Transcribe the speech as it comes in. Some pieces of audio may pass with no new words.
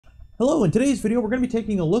Hello, in today's video we're going to be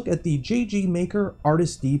taking a look at the JG Maker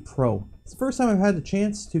Artist D Pro. It's the first time I've had the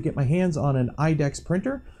chance to get my hands on an IDEX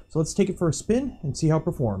printer, so let's take it for a spin and see how it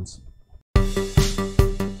performs.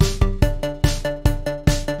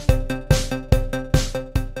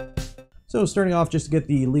 So starting off, just to get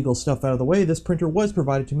the legal stuff out of the way, this printer was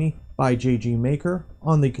provided to me by JG Maker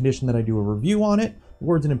on the condition that I do a review on it.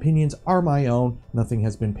 Words and opinions are my own, nothing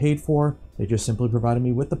has been paid for, they just simply provided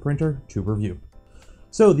me with the printer to review.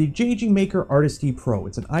 So the JG Maker Artist D Pro,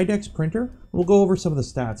 it's an IDEX printer. We'll go over some of the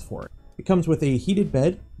stats for it. It comes with a heated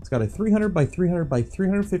bed. It's got a 300 by 300 by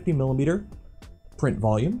 350 millimeter print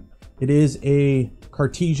volume. It is a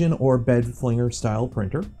Cartesian or bed flinger style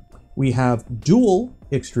printer. We have dual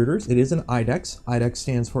extruders. It is an IDEX. IDEX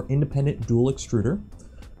stands for Independent Dual Extruder.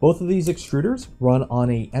 Both of these extruders run on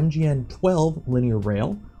a MGN 12 linear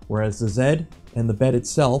rail, whereas the Z and the bed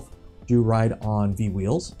itself do ride on V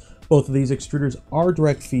wheels. Both of these extruders are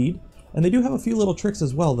direct feed, and they do have a few little tricks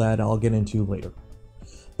as well that I'll get into later.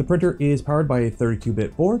 The printer is powered by a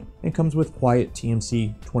 32-bit board and comes with quiet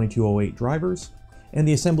TMC 2208 drivers, and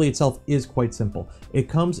the assembly itself is quite simple. It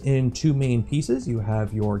comes in two main pieces. You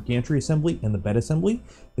have your gantry assembly and the bed assembly.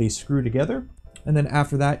 They screw together, and then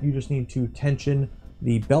after that you just need to tension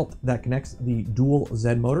the belt that connects the dual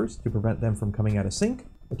Z motors to prevent them from coming out of sync.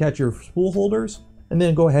 Attach your spool holders, and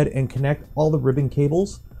then go ahead and connect all the ribbon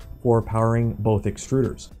cables for powering both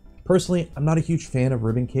extruders. Personally, I'm not a huge fan of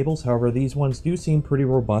ribbon cables. However, these ones do seem pretty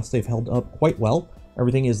robust. They've held up quite well.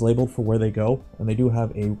 Everything is labeled for where they go, and they do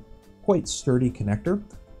have a quite sturdy connector.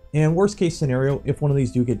 And worst case scenario, if one of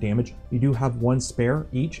these do get damaged, you do have one spare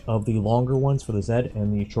each of the longer ones for the Z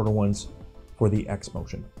and the shorter ones for the X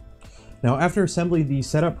motion. Now, after assembly, the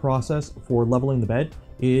setup process for leveling the bed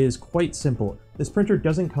is quite simple. This printer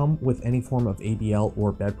doesn't come with any form of ABL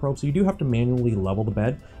or bed probe, so you do have to manually level the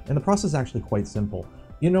bed, and the process is actually quite simple.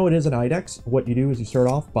 You know it is an IDEX. What you do is you start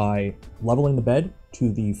off by leveling the bed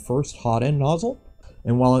to the first hot end nozzle,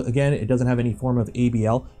 and while again it doesn't have any form of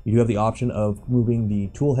ABL, you do have the option of moving the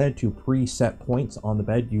tool head to preset points on the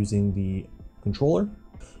bed using the controller.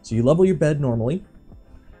 So you level your bed normally,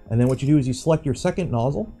 and then what you do is you select your second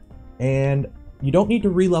nozzle, and you don't need to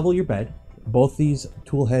re-level your bed. Both these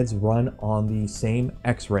tool heads run on the same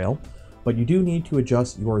X rail, but you do need to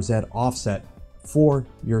adjust your Z offset for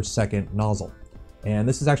your second nozzle. And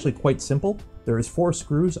this is actually quite simple. There is 4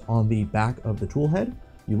 screws on the back of the tool head.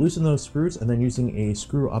 You loosen those screws, and then using a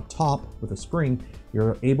screw up top with a spring,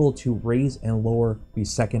 you're able to raise and lower the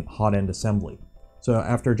second hot end assembly. So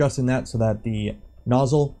after adjusting that so that the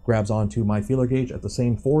nozzle grabs onto my feeler gauge at the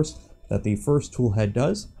same force that the first tool head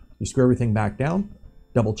does, you screw everything back down,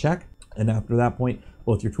 double check, and after that point,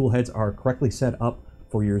 both your tool heads are correctly set up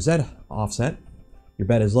for your Z offset. Your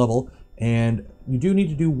bed is level, and you do need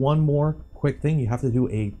to do one more quick thing. You have to do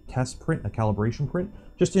a test print, a calibration print,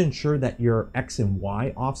 just to ensure that your X and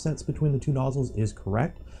Y offsets between the two nozzles is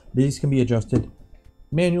correct. These can be adjusted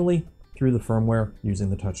manually through the firmware using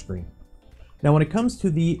the touchscreen. Now, when it comes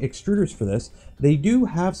to the extruders for this, they do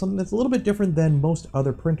have something that's a little bit different than most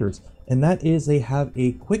other printers, and that is they have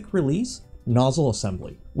a quick release nozzle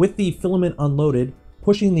assembly. With the filament unloaded,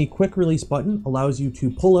 pushing the quick release button allows you to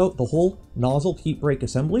pull out the whole nozzle heat break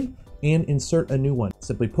assembly and insert a new one.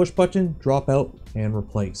 Simply push button, drop out, and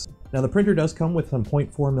replace. Now, the printer does come with some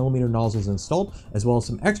 0.4 millimeter nozzles installed, as well as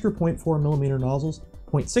some extra 0.4 millimeter nozzles,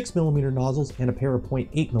 0.6 millimeter nozzles, and a pair of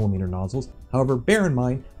 0.8 millimeter nozzles. However, bear in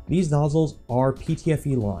mind, these nozzles are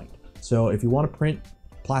PTFE lined. So if you want to print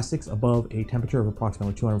plastics above a temperature of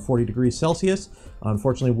approximately 240 degrees Celsius,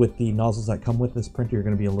 unfortunately with the nozzles that come with this printer, you're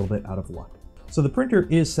going to be a little bit out of luck. So the printer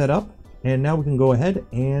is set up, and now we can go ahead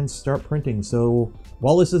and start printing. So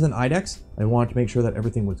while this is an IDEX, I wanted to make sure that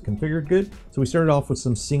everything was configured good. So we started off with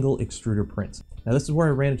some single extruder prints. Now this is where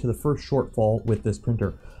I ran into the first shortfall with this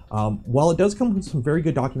printer. While it does come with some very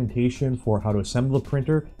good documentation for how to assemble the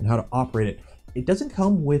printer and how to operate it, it doesn't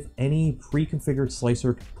come with any pre-configured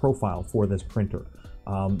slicer profile for this printer.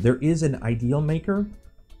 There is an Ideal Maker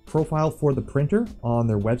profile for the printer on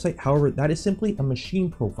their website. However, that is simply a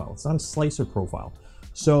machine profile. It's not a slicer profile.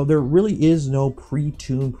 So there really is no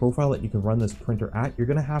pre-tuned profile that you can run this printer at. You're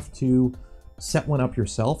gonna have to set one up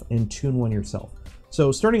yourself and tune one yourself.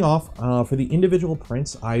 So starting off, for the individual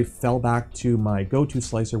prints, I fell back to my go-to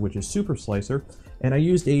slicer, which is Super Slicer, and I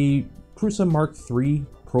used a Prusa Mark III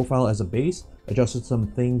profile as a base, adjusted some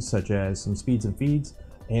things such as some speeds and feeds,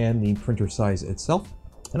 and the printer size itself,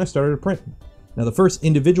 and I started to print. Now, the first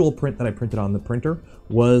individual print that I printed on the printer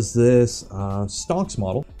was this Stonks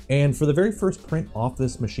model, and for the very first print off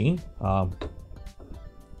this machine,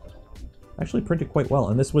 actually printed quite well,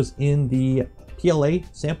 and this was in the PLA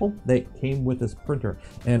sample that came with this printer.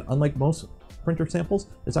 And unlike most printer samples,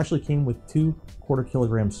 this actually came with 2 1/4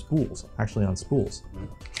 kg spools, actually on spools.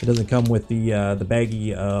 It doesn't come with the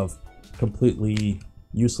baggie of completely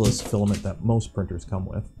useless filament that most printers come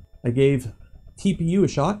with. I gave TPU a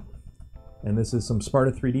shot, and this is some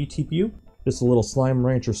Sparta 3D TPU, just a little Slime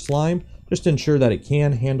Rancher slime, just to ensure that it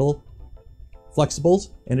can handle flexibles,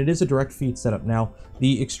 and it is a direct feed setup. Now,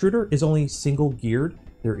 the extruder is only single geared.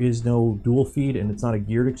 There is no dual feed, and it's not a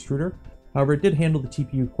geared extruder. However, it did handle the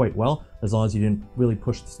TPU quite well, as long as you didn't really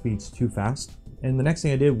push the speeds too fast. And the next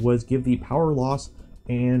thing I did was give the power loss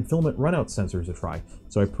and filament runout sensors a try.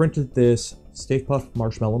 So I printed this Stay Puft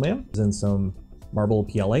Marshmallow Man and some marble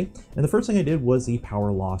PLA. And the first thing I did was the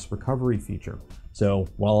power loss recovery feature. So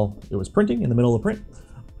while it was printing in the middle of the print,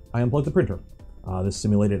 I unplugged the printer. This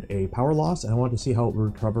simulated a power loss, and I wanted to see how it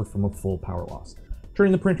would recover from a full power loss.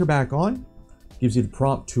 Turning the printer back on gives you the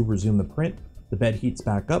prompt to resume the print. The bed heats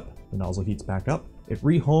back up, the nozzle heats back up. It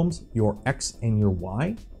rehomes your X and your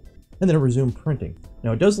Y, and then it resumed printing.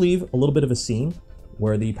 Now it does leave a little bit of a seam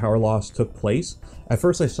where the power loss took place. At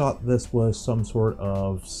first I thought this was some sort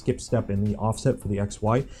of skip step in the offset for the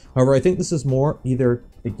XY. However, I think this is more either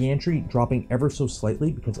the gantry dropping ever so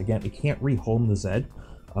slightly, because again, it can't rehome the Z.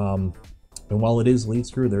 And while it is lead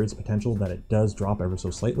screw, there is potential that it does drop ever so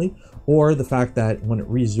slightly, or the fact that when it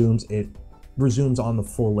resumes on the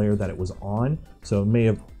full layer that it was on, so it may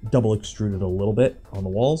have double extruded a little bit on the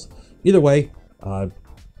walls. Either way,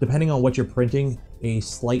 depending on what you're printing, a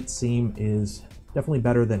slight seam is definitely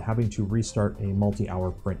better than having to restart a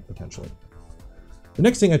multi-hour print potentially. The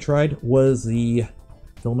next thing I tried was the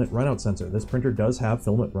filament runout sensor. This printer does have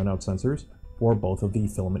filament runout sensors for both of the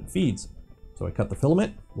filament feeds. So I cut the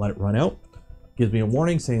filament, let it run out. Gives me a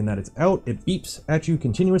warning saying that it's out. It beeps at you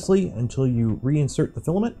continuously until you reinsert the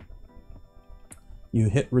filament. You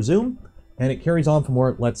hit resume, and it carries on from where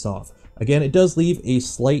it lets off. Again, it does leave a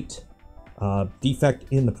slight defect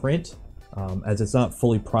in the print, as it's not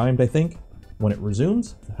fully primed, I think, when it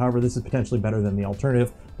resumes. However, this is potentially better than the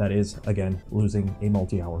alternative, that is, again, losing a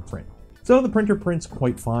multi-hour print. So the printer prints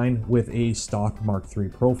quite fine with a stock Mark III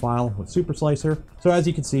profile with Super Slicer. So as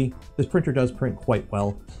you can see, this printer does print quite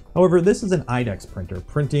well. However, this is an IDEX printer,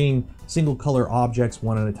 printing single color objects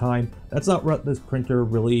one at a time. That's not what this printer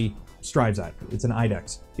really strives at. It's an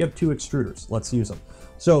IDEX. You have 2 extruders. Let's use them.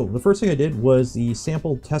 So the first thing I did was the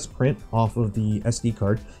sample test print off of the SD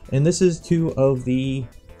card. And this is 2 of the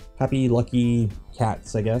happy lucky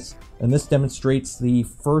cats, I guess. And this demonstrates the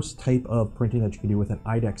first type of printing that you can do with an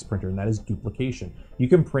IDEX printer, and that is duplication. You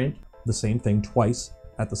can print the same thing twice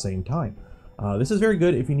at the same time. This is very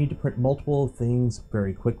good if you need to print multiple things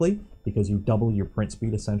very quickly, because you double your print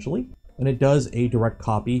speed essentially. And it does a direct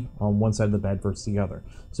copy on one side of the bed versus the other.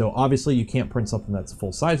 So obviously you can't print something that's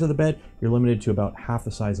full size of the bed. You're limited to about half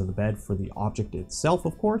the size of the bed for the object itself,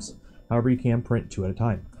 of course. However, you can print 2 at a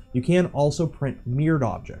time. You can also print mirrored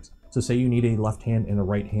objects. So say you need a left hand and a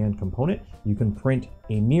right hand component, you can print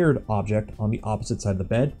a mirrored object on the opposite side of the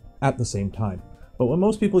bed at the same time. But what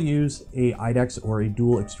most people use a IDEX or a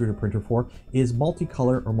dual extruder printer for is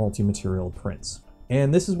multicolor or multi-material prints.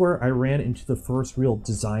 And this is where I ran into the first real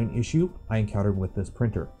design issue I encountered with this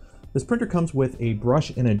printer. This printer comes with a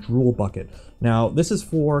brush and a drool bucket. Now, this is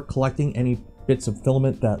for collecting any bits of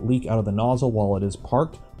filament that leak out of the nozzle while it is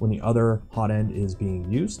parked when the other hot end is being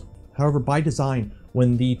used. However, by design,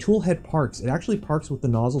 when the tool head parks, it actually parks with the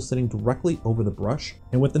nozzle sitting directly over the brush.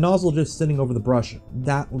 And with the nozzle just sitting over the brush,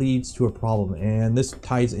 that leads to a problem. And this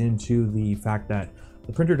ties into the fact that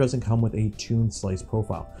the printer doesn't come with a tuned slice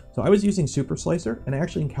profile. So I was using Super Slicer, and I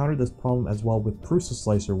actually encountered this problem as well with Prusa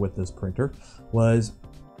Slicer with this printer. Was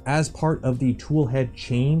as part of the tool head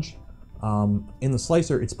change in the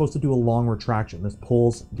slicer, it's supposed to do a long retraction. This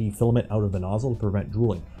pulls the filament out of the nozzle to prevent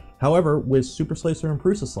drooling. However, with Super Slicer and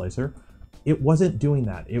Prusa Slicer, it wasn't doing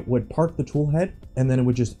that. It would park the tool head, and then it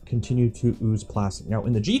would just continue to ooze plastic. Now,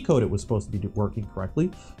 in the G code, it was supposed to be working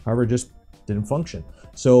correctly. However, it just didn't function.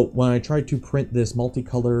 So when I tried to print this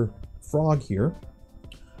multicolor frog here,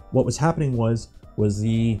 what was happening was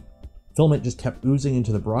the filament just kept oozing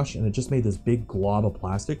into the brush, and it just made this big glob of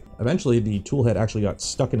plastic. Eventually, the tool head actually got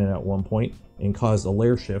stuck in it at one point and caused a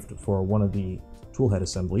layer shift for one of the tool head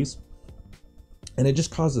assemblies. And it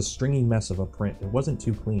just caused a stringy mess of a print. It wasn't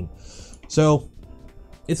too clean. So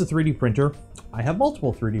it's a 3D printer. I have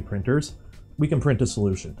multiple 3D printers. We can print a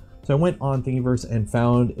solution. So I went on Thingiverse and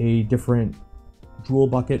found a different drool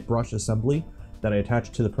bucket brush assembly that I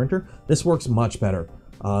attached to the printer. This works much better.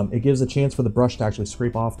 It gives a chance for the brush to actually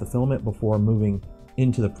scrape off the filament before moving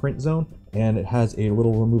into the print zone. And it has a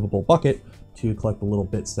little removable bucket to collect the little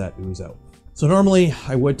bits that ooze out. So normally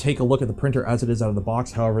I would take a look at the printer as it is out of the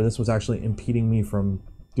box. However, this was actually impeding me from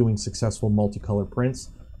doing successful multicolor prints.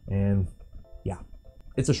 And yeah,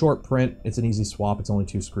 it's a short print. It's an easy swap. It's only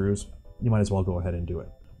 2 screws. You might as well go ahead and do it.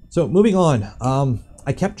 So moving on,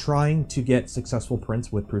 I kept trying to get successful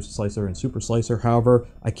prints with Prusa Slicer and Super Slicer. However,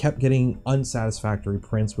 I kept getting unsatisfactory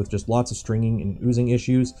prints with just lots of stringing and oozing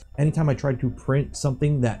issues. Anytime I tried to print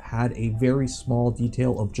something that had a very small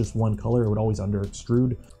detail of just one color, it would always under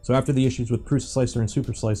extrude. So after the issues with Prusa Slicer and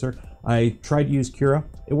Super Slicer, I tried to use Cura.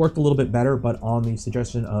 It worked a little bit better, but on the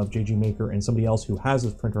suggestion of JG Maker and somebody else who has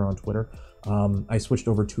this printer on Twitter, I switched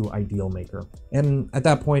over to Ideal Maker. And at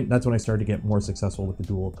that point, that's when I started to get more successful with the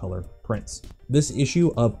dual color prints. This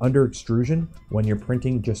issue of under extrusion, when you're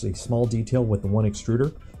printing just a small detail with the one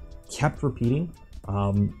extruder, kept repeating.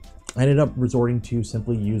 I ended up resorting to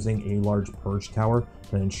simply using a large purge tower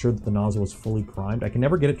to ensure that the nozzle was fully primed. I can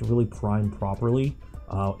never get it to really prime properly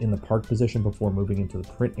in the park position before moving into the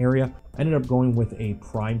print area. I ended up going with a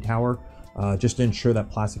prime tower just to ensure that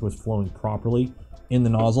plastic was flowing properly in the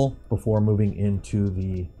nozzle before moving into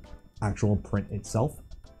the actual print itself.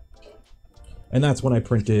 And that's when I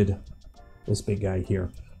printed this big guy here.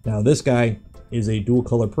 Now this guy is a dual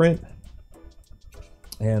color print,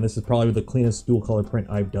 and this is probably the cleanest dual color print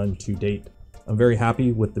I've done to date. I'm very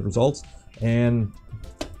happy with the results, and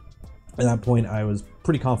at that point I was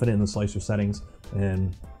pretty confident in the slicer settings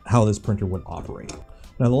and how this printer would operate.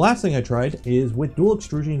 Now the last thing I tried is with dual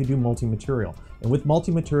extrusion you can do multi-material. And with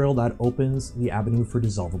multi-material, that opens the avenue for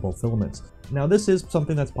dissolvable filaments. Now this is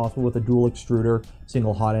something that's possible with a dual extruder,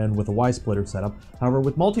 single hot end with a Y-splitter setup. However,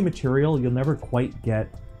 with multi-material, you'll never quite get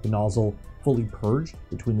the nozzle fully purged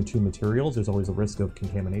between the 2 materials. There's always a risk of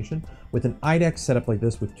contamination. With an IDEX setup like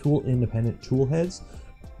this with tool-independent tool heads,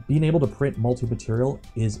 being able to print multi-material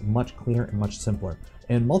is much cleaner and much simpler.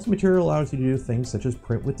 And multi-material allows you to do things such as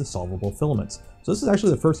print with dissolvable filaments. So this is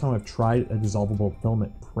actually the first time I've tried a dissolvable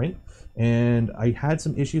filament print, and I had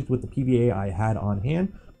some issues with the PVA I had on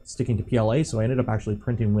hand sticking to PLA, so I ended up actually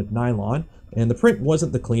printing with nylon, and the print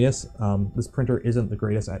wasn't the cleanest. This printer isn't the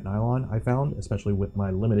greatest at nylon, I found, especially with my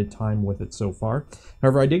limited time with it so far.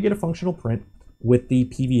 However, I did get a functional print with the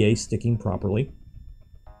PVA sticking properly.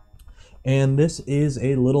 And this is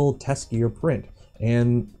a little test gear print,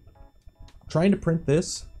 and trying to print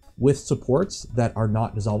this with supports that are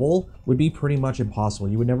not dissolvable would be pretty much impossible.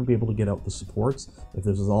 You would never be able to get out the supports if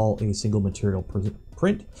this was all a single material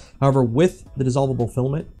print. However, with the dissolvable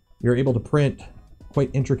filament, you're able to print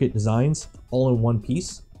quite intricate designs all in one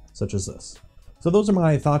piece, such as this. So those are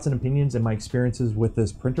my thoughts and opinions and my experiences with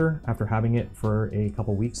this printer after having it for a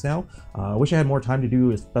couple weeks now. I wish I had more time to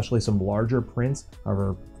do especially some larger prints.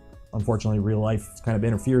 However, unfortunately, real life kind of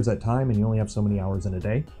interferes at time and you only have so many hours in a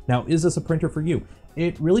day. Now, is this a printer for you?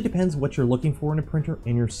 It really depends what you're looking for in a printer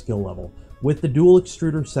and your skill level. With the dual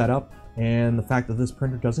extruder setup and the fact that this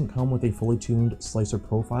printer doesn't come with a fully tuned slicer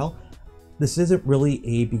profile, this isn't really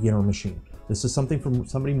a beginner machine. This is something from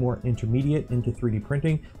somebody more intermediate into 3D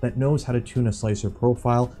printing that knows how to tune a slicer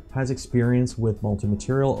profile, has experience with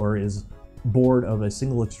multi-material, or is bored of a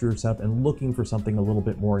single extruder setup and looking for something a little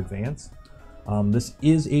bit more advanced. This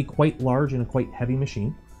is a quite large and a quite heavy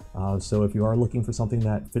machine. So if you are looking for something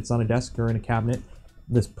that fits on a desk or in a cabinet,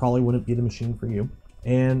 this probably wouldn't be the machine for you.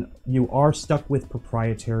 And you are stuck with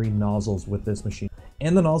proprietary nozzles with this machine.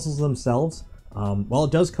 And the nozzles themselves, while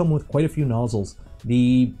it does come with quite a few nozzles,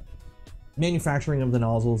 the manufacturing of the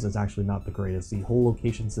nozzles is actually not the greatest. The hole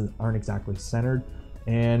locations aren't exactly centered.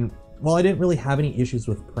 And while I didn't really have any issues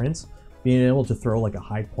with prints, being able to throw like a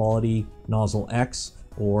high quality nozzle X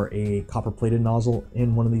or a copper plated nozzle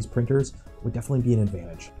in one of these printers would definitely be an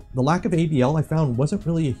advantage. The lack of ABL I found wasn't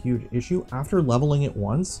really a huge issue. After leveling it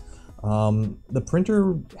once, the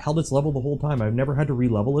printer held its level the whole time. I've never had to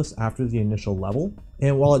re-level this after the initial level.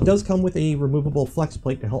 And while it does come with a removable flex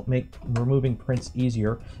plate to help make removing prints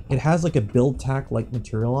easier, it has like a build tack like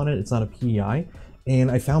material on it. It's not a PEI.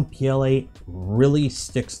 And I found PLA really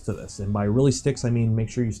sticks to this. And by really sticks, I mean make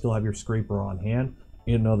sure you still have your scraper on hand.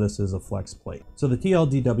 You know this is a flex plate. So the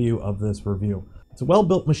TLDW of this review. It's a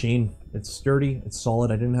well-built machine. It's sturdy, it's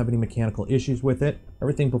solid. I didn't have any mechanical issues with it.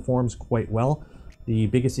 Everything performs quite well. The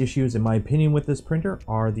biggest issues, in my opinion, with this printer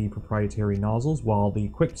are the proprietary nozzles. While the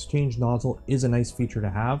quick change nozzle is a nice feature to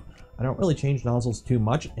have, I don't really change nozzles too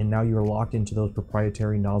much, and now you're locked into those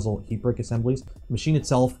proprietary nozzle heat break assemblies. The machine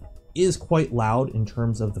itself is quite loud in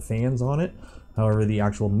terms of the fans on it. However, the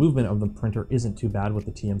actual movement of the printer isn't too bad with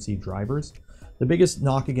the TMC drivers. The biggest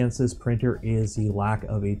knock against this printer is the lack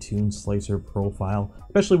of a tune slicer profile,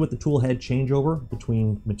 especially with the tool head changeover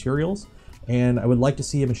between materials. And I would like to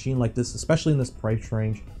see a machine like this, especially in this price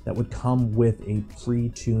range, that would come with a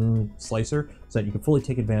pre-tuned slicer so that you can fully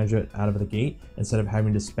take advantage of it out of the gate instead of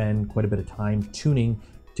having to spend quite a bit of time tuning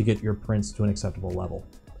to get your prints to an acceptable level.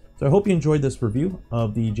 So I hope you enjoyed this review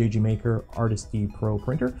of the JG Maker Artist D Pro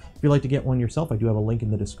printer. If you'd like to get one yourself, I do have a link in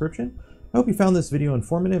the description. I hope you found this video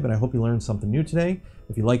informative and I hope you learned something new today.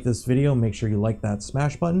 If you like this video, make sure you like that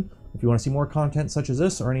smash button. If you want to see more content such as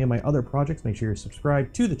this or any of my other projects, make sure you're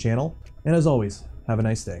subscribed to the channel. And as always, have a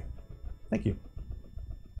nice day. Thank you.